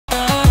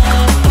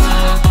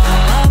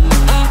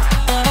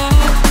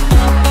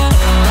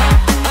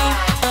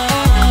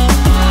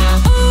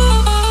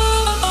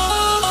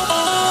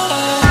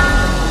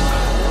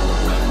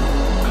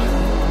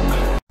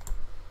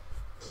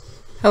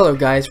Hello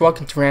guys,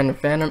 welcome to Random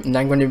Fandom, and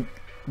I'm going to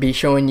be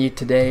showing you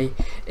today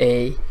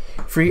a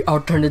free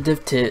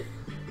alternative to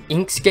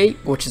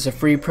Inkscape, which is a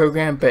free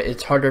program but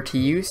it's harder to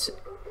use,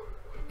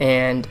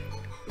 and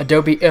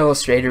Adobe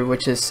Illustrator,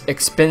 which is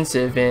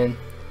expensive and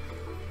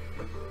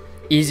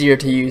easier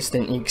to use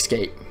than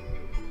Inkscape.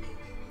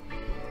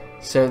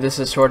 So this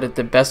is sort of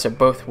the best of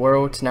both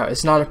worlds. Now,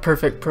 it's not a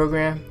perfect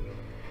program,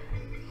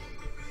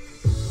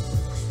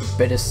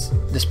 but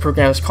this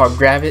program is called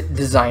Gravit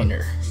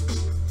Designer.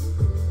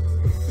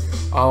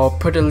 I'll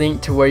put a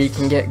link to where you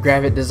can get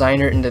Gravit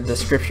Designer in the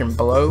description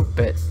below,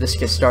 but let's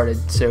get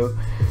started. So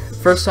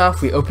first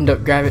off, we opened up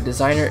Gravit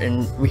Designer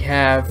and we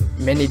have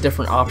many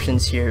different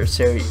options here.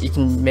 So you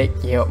can make,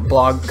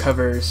 blog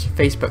covers,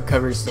 Facebook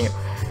covers,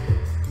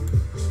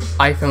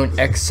 iPhone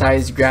X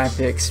size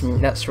graphics,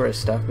 that sort of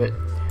stuff. But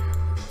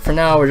for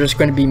now, we're just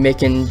going to be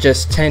making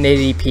just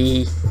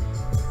 1080p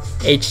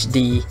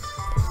HD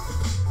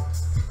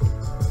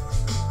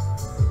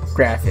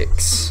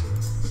graphics.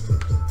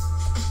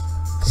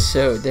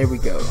 So there we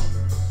go.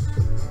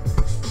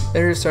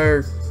 There's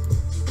our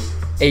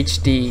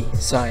HD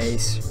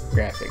size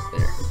graphic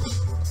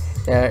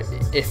there.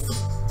 If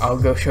I'll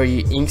go show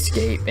you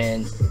Inkscape,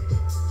 and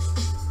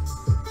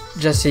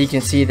just so you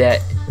can see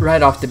that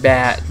right off the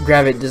bat,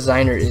 Gravit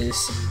Designer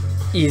is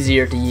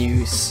easier to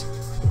use.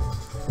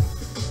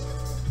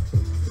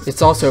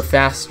 It's also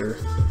faster.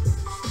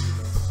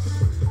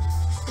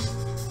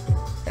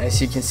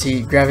 As you can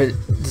see, Gravit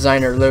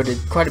Designer loaded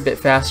quite a bit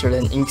faster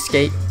than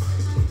Inkscape.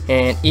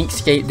 And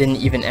Inkscape didn't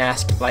even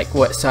ask like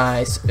what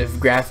size of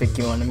graphic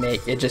you want to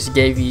make. It just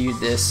gave you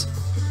this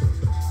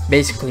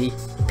basically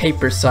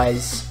paper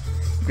size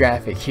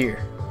graphic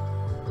here.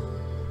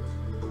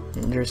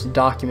 And there's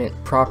document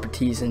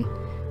properties, and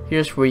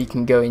here's where you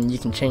can go and you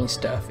can change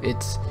stuff.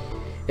 It's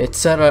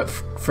set up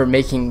for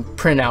making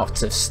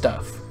printouts of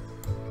stuff.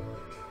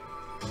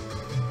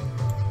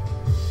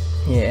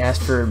 Yeah, it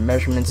asks for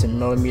measurements in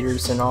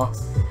millimeters and all.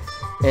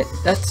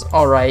 That's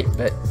alright,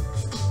 but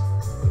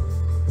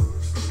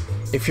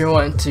if you're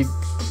wanting to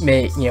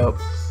make,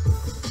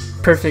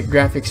 perfect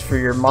graphics for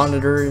your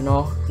monitor and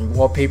all, and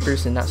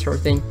wallpapers and that sort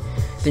of thing,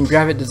 then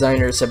Gravit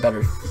Designer is a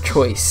better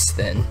choice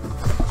then.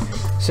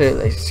 So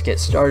let's get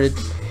started.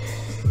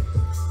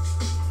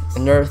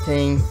 Another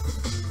thing,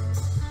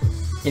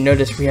 you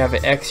notice we have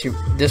an X.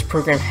 This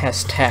program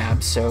has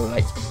tabs, so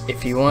like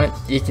if you want,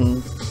 you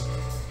can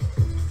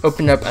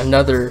open up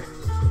another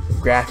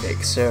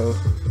graphic. So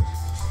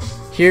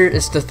here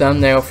is the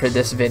thumbnail for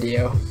this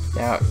video.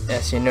 Now,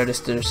 as you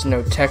notice, there's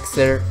no text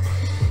there.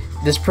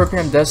 This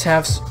program does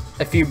have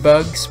a few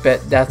bugs,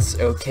 but that's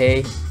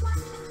okay.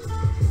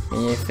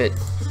 And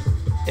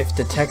if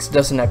the text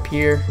doesn't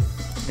appear,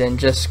 then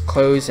just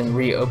close and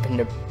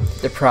reopen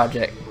the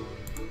project.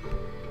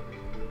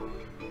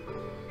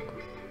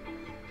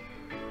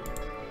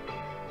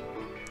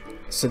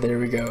 So there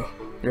we go.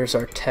 There's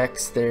our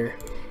text there.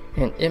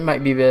 And it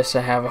might be best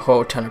to have a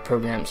whole ton of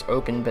programs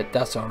open, but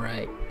that's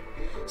alright.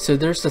 So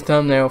there's the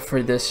thumbnail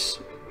for this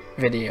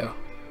video.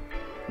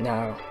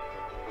 Now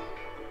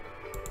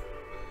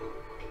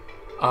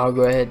I'll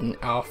go ahead and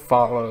I'll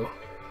follow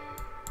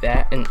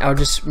that, and I'll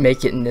just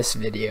make it in this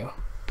video.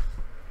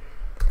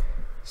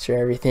 So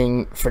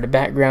everything for the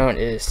background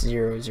is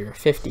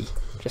 0050,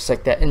 just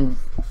like that, and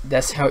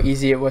that's how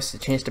easy it was to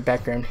change the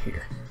background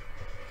here.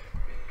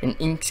 In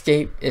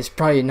Inkscape, it's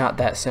probably not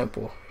that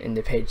simple in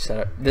the page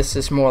setup. This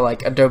is more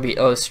like Adobe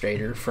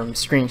Illustrator from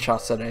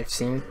screenshots that I've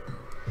seen.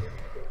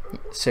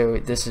 So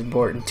this is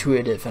more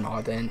intuitive and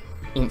all than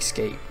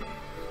Inkscape.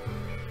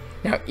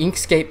 Now,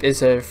 Inkscape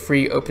is a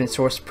free open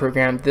source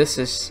program. This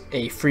is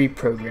a free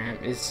program.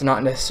 It's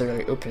not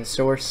necessarily open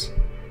source,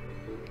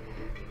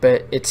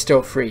 but it's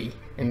still free.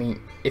 I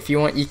mean, if you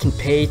want, you can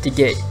pay to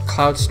get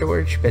cloud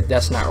storage, but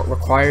that's not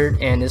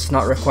required, and it's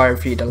not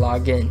required for you to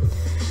log in.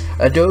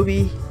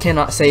 Adobe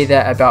cannot say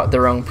that about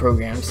their own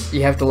programs.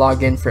 You have to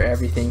log in for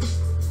everything.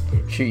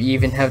 You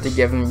even have to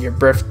give them your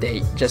birth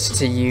date just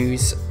to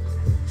use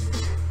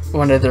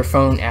one of their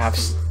phone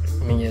apps.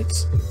 I mean,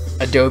 it's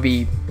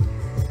Adobe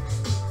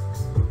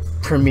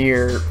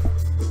Premiere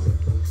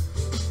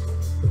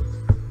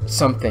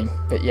something,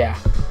 but yeah,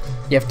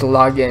 you have to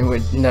log in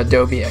with an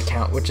Adobe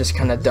account, which is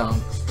kind of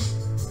dumb.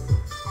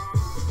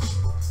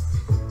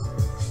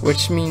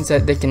 Which means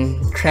that they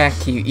can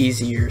track you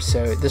easier,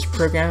 so this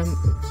program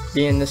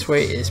being this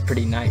way is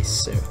pretty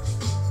nice. So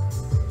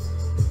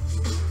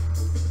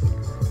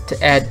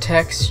to add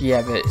text, you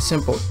have a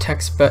simple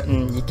text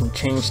button. You can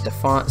change the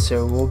font,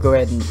 so we'll go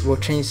ahead and we'll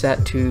change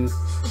that to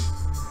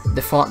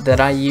the font that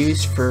I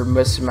use for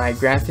most of my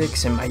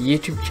graphics and my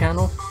YouTube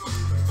channel,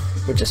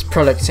 which is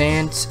Product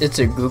Sans. It's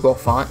a Google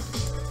font.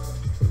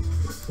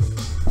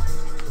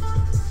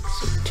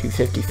 So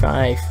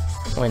 255,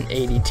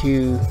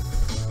 182,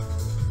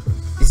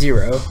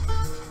 0.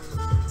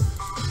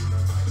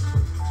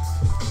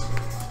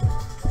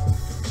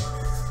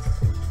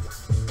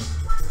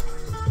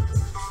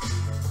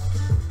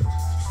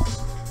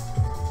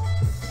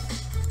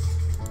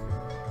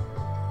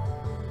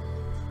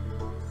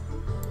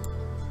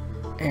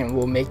 and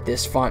we'll make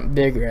this font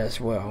bigger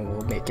as well.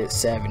 We'll make it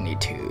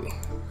 72.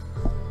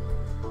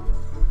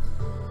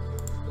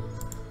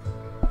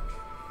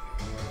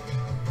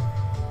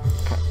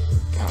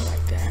 Kind of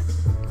like that.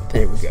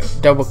 There we go.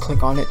 Double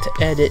click on it to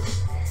edit.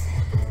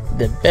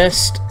 The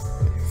best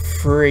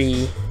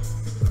free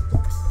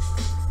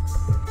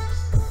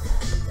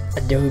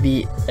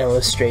Adobe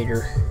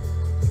Illustrator /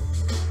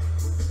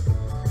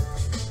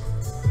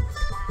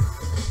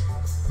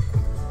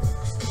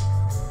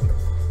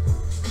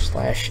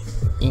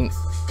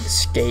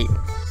 Inkscape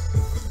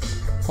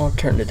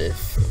alternative.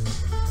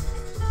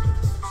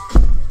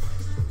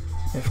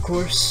 Of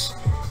course,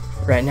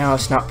 right now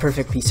it's not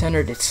perfectly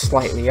centered, it's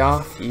slightly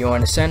off. You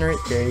want to center it,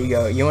 there you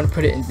go. You want to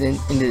put it in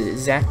the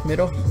exact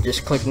middle, you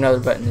just click another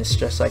button, it's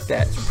just like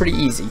that. It's pretty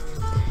easy.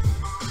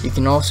 You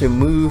can also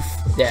move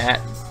that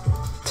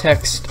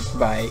text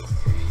by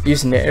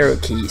using the arrow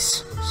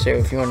keys. So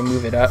if you want to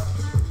move it up,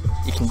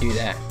 you can do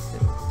that.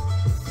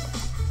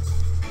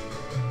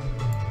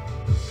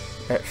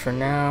 But for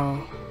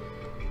now,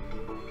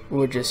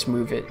 we'll just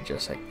move it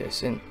just like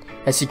this. And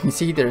as you can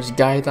see, there's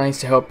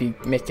guidelines to help you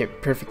make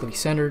it perfectly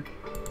centered.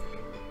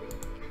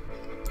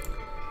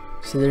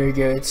 So there you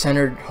go, it's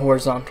centered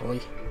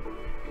horizontally.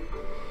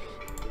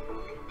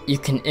 You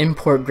can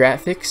import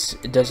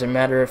graphics. It doesn't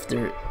matter if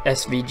they're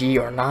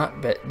SVG or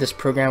not, but this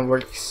program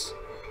works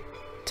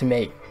to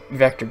make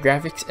vector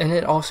graphics, and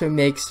it also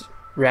makes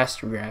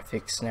raster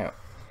graphics. Now,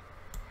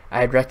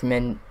 I'd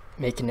recommend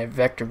making a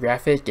vector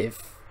graphic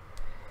if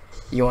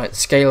you want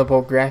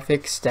scalable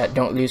graphics that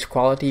don't lose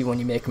quality when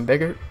you make them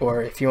bigger,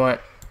 or if you want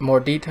more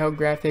detailed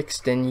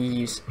graphics, then you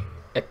use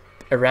a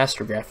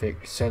raster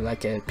graphic, so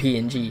like a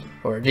PNG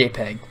or a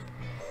JPEG.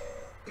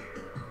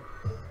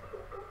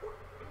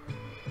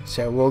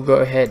 So we'll go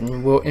ahead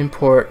and we'll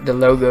import the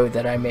logo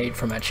that I made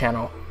for my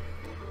channel,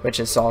 which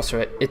is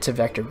also it's a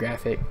vector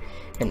graphic.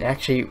 And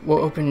actually, we'll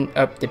open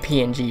up the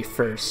PNG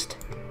first.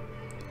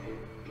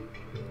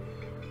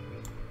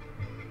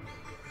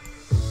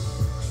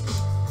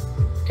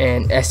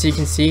 And as you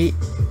can see,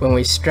 when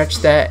we stretch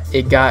that,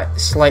 it got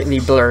slightly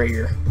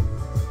blurrier.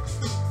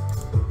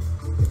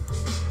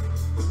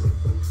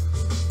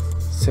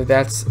 So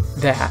that's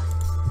that.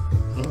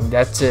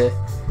 That's a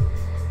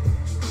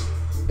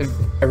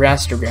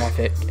raster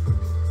graphic.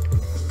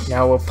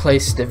 Now we'll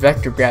place the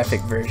vector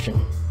graphic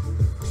version.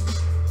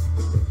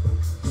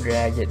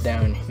 Drag it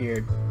down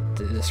here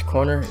to this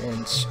corner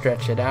and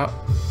stretch it out.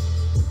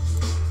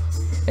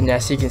 And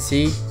as you can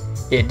see,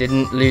 it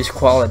didn't lose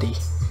quality.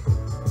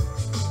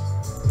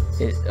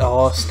 It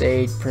all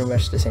stayed pretty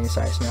much the same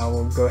size. Now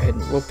we'll go ahead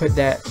and we'll put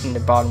that in the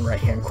bottom right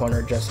hand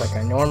corner just like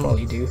I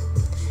normally do.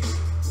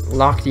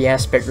 Lock the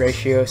aspect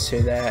ratio so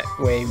that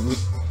way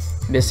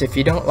because if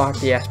you don't lock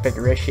the aspect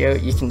ratio,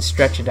 you can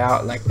stretch it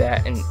out like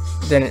that and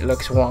then it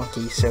looks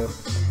wonky. So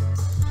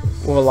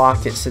we'll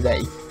lock it so that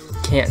you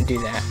can't do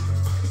that.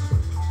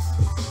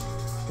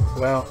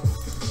 Well,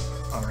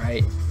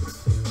 alright.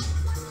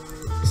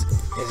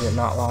 Is it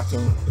not locking?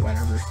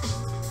 Whatever.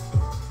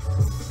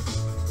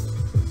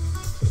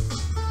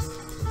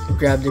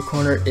 Grab the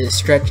corner, it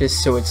stretches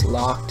so it's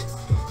locked.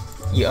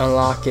 You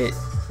unlock it,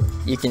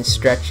 you can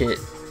stretch it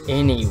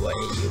any way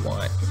you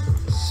want.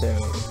 So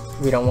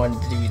we don't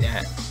want to do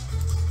that.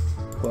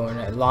 We're going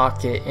to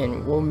lock it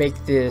and we'll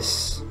make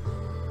this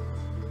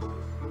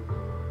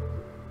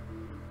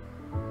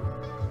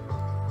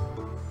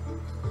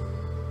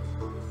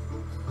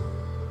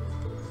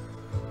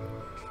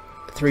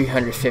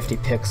 (350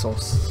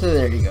 pixels). So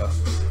there you go.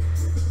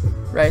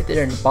 Right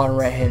there in the bottom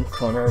right hand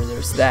corner,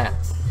 there's that.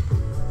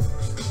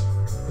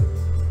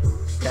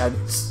 Now,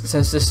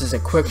 since this is a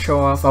quick show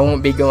off, I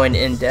won't be going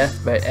in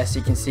depth, but as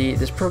you can see,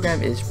 this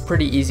program is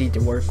pretty easy to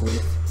work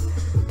with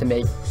to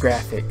make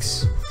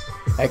graphics.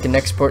 I can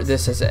export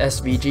this as a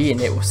SVG and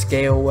it will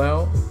scale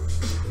well,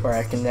 or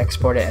I can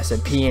export it as a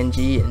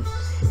PNG and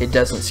it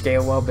doesn't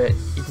scale well, but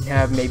you can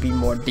have maybe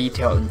more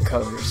detail in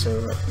color.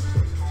 So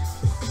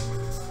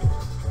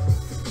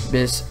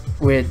this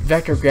with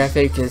vector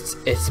graphics,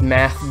 it's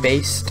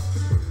math-based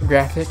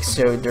graphics,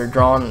 so they're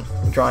drawing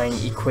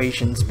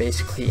equations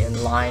basically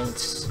in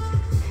lines,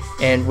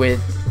 and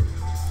with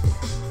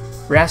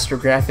raster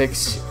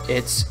graphics,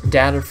 it's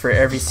data for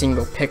every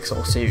single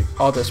pixel, so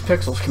all those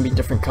pixels can be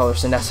different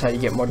colors, and that's how you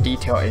get more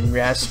detail in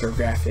raster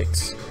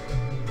graphics.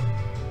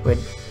 With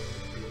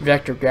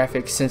vector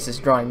graphics, since it's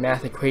drawing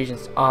math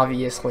equations,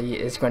 obviously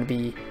it's going to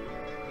be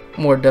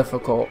more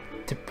difficult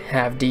to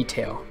have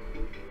detail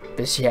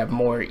because you have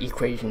more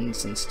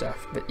equations and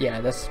stuff. But yeah,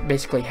 that's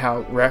basically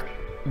how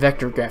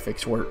vector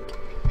graphics work.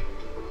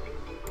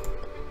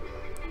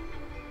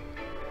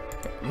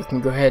 We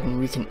can go ahead and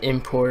we can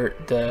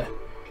import the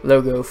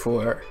logo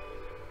for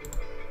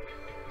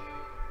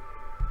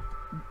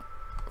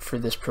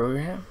this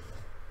program.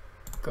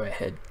 Go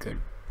ahead, go to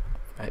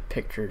my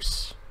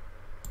pictures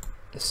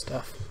and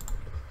stuff.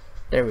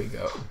 There we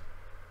go.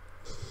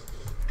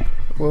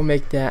 We'll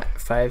make that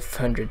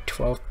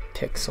 512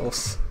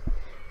 pixels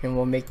and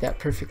we'll make that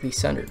perfectly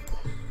centered.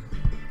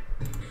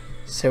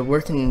 So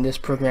working in this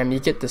program, you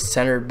get the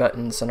center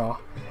buttons and all,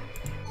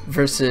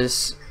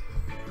 versus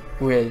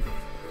with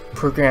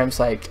programs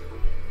like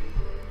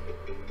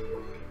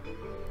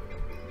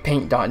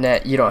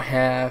Paint.net, you don't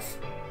have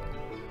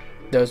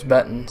those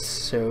buttons.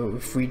 So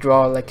if we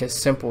draw like a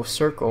simple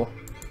circle,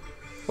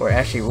 or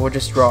actually we'll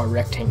just draw a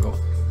rectangle.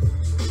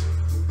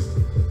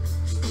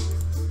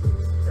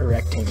 A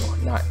rectangle,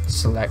 not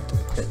select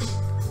it.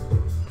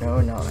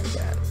 No, not like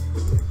that.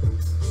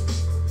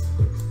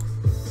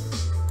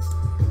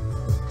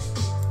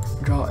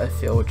 Draw a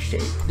filled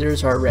shape.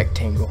 There's our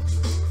rectangle.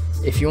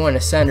 If you want to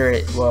center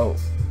it, well,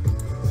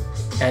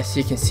 as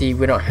you can see,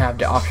 we don't have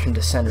the option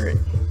to center it.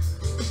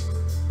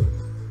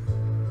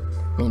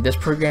 I mean, this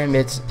program,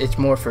 it's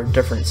more for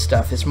different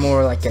stuff. It's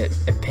more like a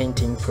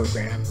painting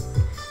program.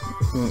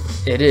 I mean,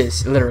 it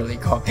is literally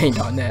called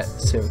Paint.net,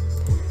 so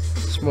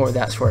it's more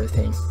that sort of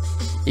thing.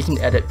 You can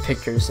edit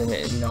pictures in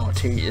it and all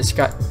too. It's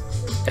got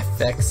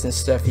effects and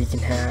stuff you can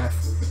have.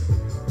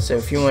 So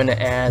if you want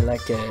to add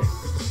like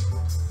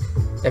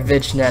a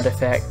vignette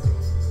effect,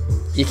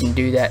 you can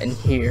do that in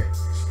here.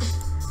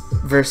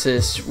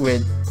 Versus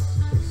with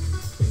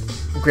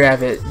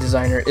Gravit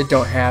Designer, it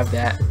don't have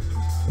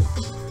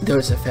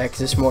those effects.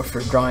 It's more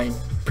for drawing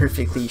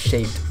perfectly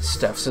shaped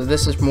stuff. So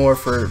this is more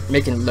for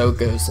making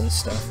logos and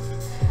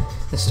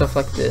stuff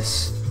like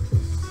this.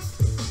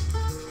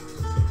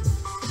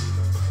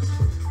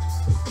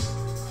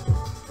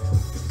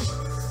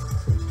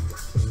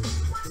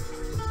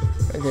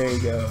 There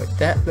you go.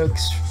 That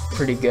looks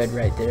pretty good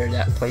right there,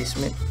 that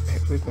placement.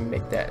 We can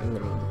make that a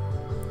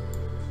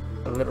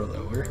little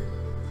lower.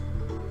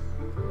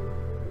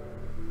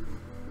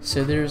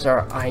 So there's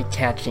our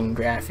eye-catching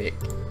graphic.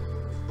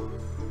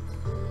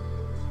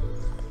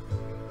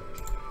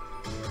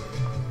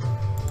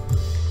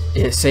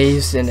 It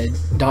saves in a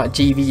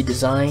 .gv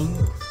design.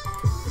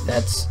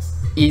 That's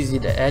easy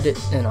to edit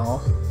and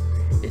all.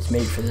 It's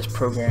made for this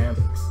program.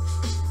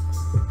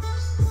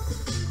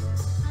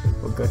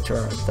 We'll go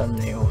to our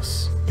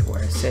thumbnails, to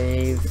where I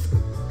save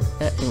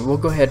that, and we'll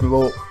go ahead and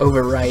we'll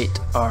overwrite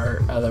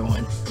our other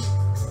one.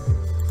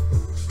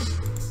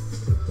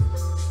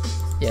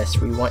 Yes,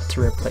 we want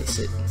to replace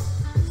it.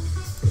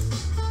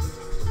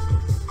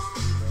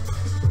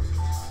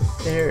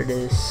 There it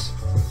is.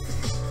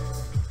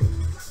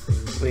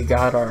 We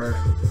got our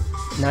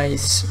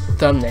nice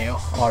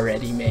thumbnail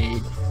already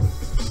made.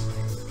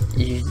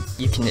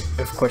 You can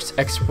of course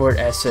export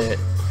as a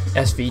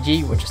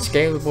SVG, which is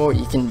scalable.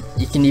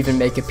 You can even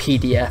make a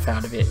PDF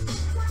out of it.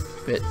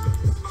 But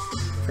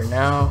for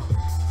now,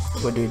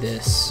 we'll do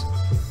this.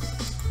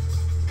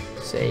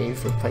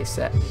 Save, replace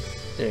that.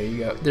 There you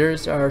go.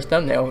 There's our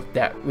thumbnail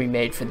that we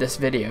made for this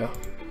video.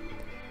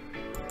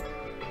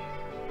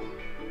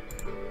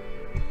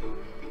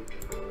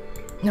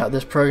 Now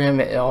this program,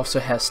 it also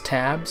has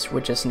tabs,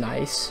 which is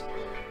nice.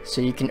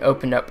 So you can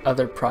open up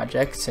other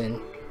projects, and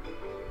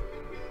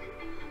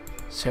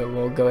so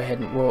we'll go ahead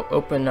and we'll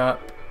open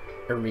up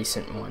a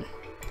recent one.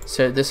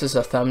 So this is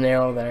a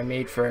thumbnail that I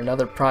made for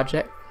another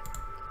project.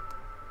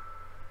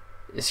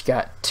 It's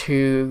got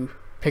 2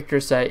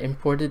 pictures I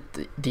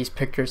imported. These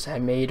pictures, I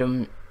made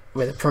them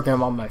with a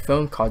program on my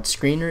phone called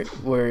Screener,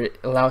 where it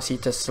allows you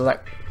to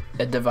select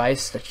a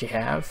device that you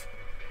have,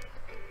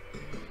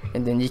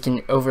 and then you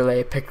can overlay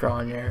a picture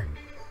on there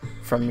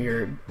from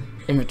your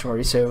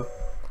inventory, so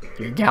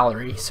your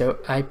gallery. So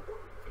I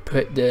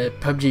put the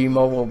PUBG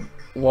mobile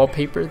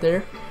wallpaper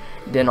there.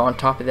 Then on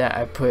top of that,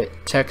 I put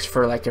text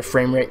for like a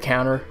frame rate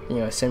counter,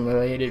 a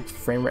simulated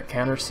frame rate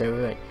counter, so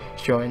like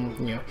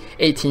showing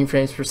 18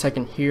 frames per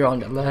second here on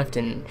the left,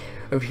 and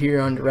over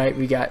here on the right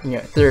we got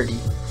 30.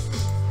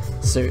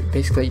 So it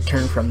basically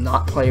turned from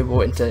not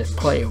playable into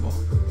playable.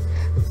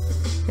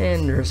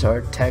 And there's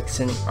our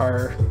text and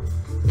our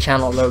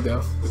channel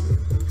logo.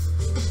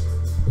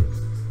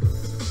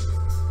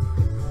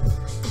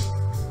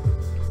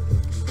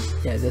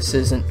 Yeah, this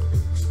isn't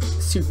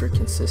super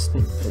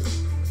consistent, but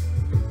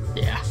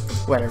yeah,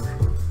 whatever.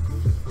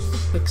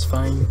 Looks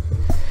fine.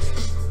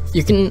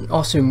 You can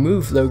also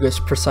move logos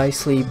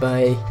precisely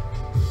by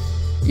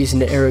using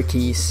the arrow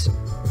keys.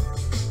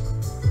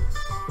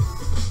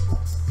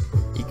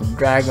 You can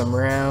drag them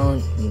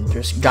around, and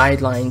there's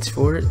guidelines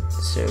for it.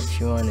 So if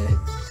you want to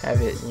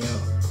have it,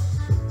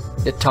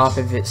 the top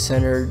of it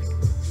centered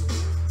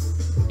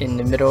in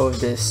the middle of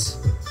this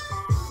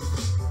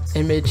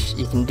image,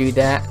 you can do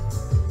that.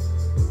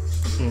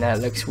 And that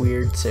looks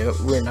weird, so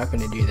we're not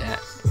going to do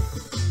that.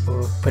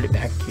 We'll put it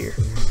back here.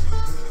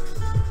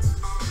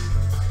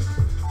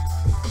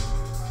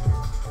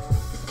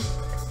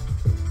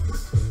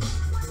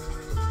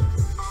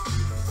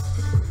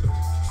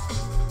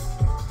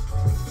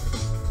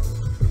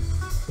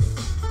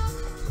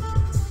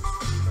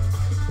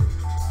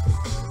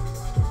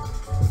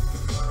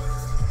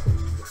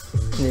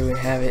 And there we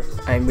have it.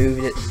 I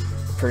moved it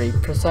pretty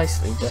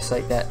precisely, just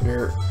like that.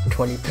 There are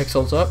 20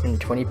 pixels up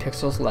and 20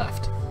 pixels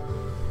left.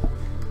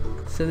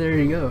 So there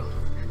you go.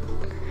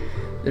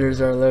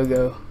 There's our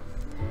logo.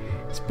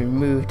 It's been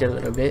moved a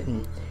little bit,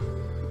 and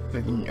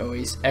we can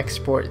always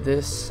export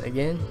this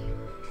again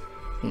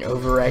and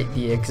overwrite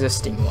the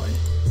existing one.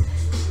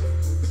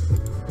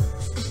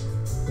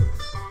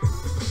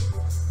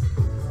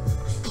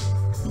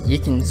 you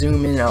can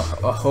zoom in a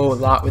whole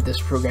lot with this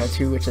program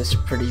too, which is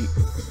pretty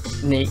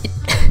neat.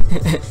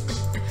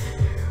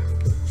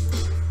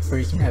 Or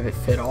you can have it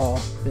fit all,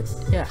 but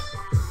yeah.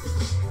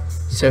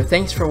 So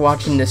thanks for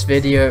watching this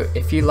video.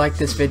 If you like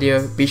this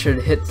video, be sure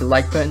to hit the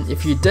like button.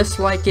 If you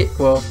dislike it,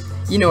 well,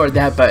 you know where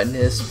that button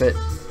is, but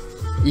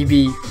you'd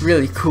be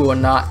really cool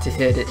not to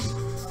hit it.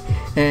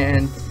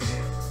 And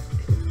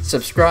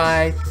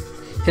subscribe,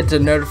 hit the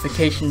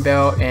notification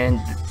bell, and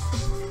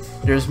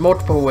there's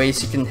multiple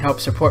ways you can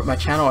help support my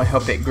channel and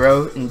help it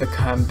grow and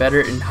become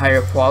better and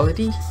higher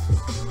quality.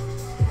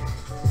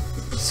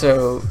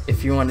 So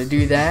if you want to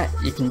do that,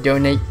 you can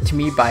donate to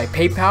me by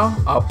PayPal.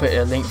 I'll put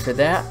a link for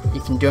that. You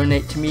can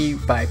donate to me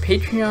by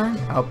Patreon.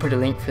 I'll put a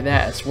link for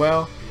that as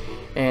well.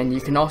 And you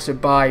can also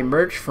buy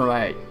merch from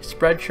my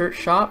Spreadshirt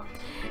shop.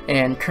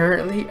 And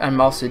currently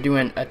I'm also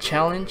doing a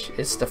challenge.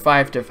 It's the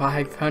 5 to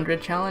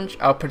 500 challenge.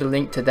 I'll put a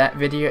link to that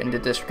video in the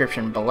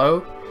description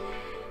below.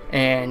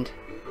 And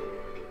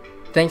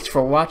thanks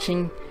for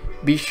watching.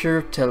 Be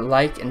sure to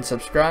like and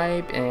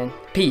subscribe, and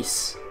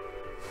peace.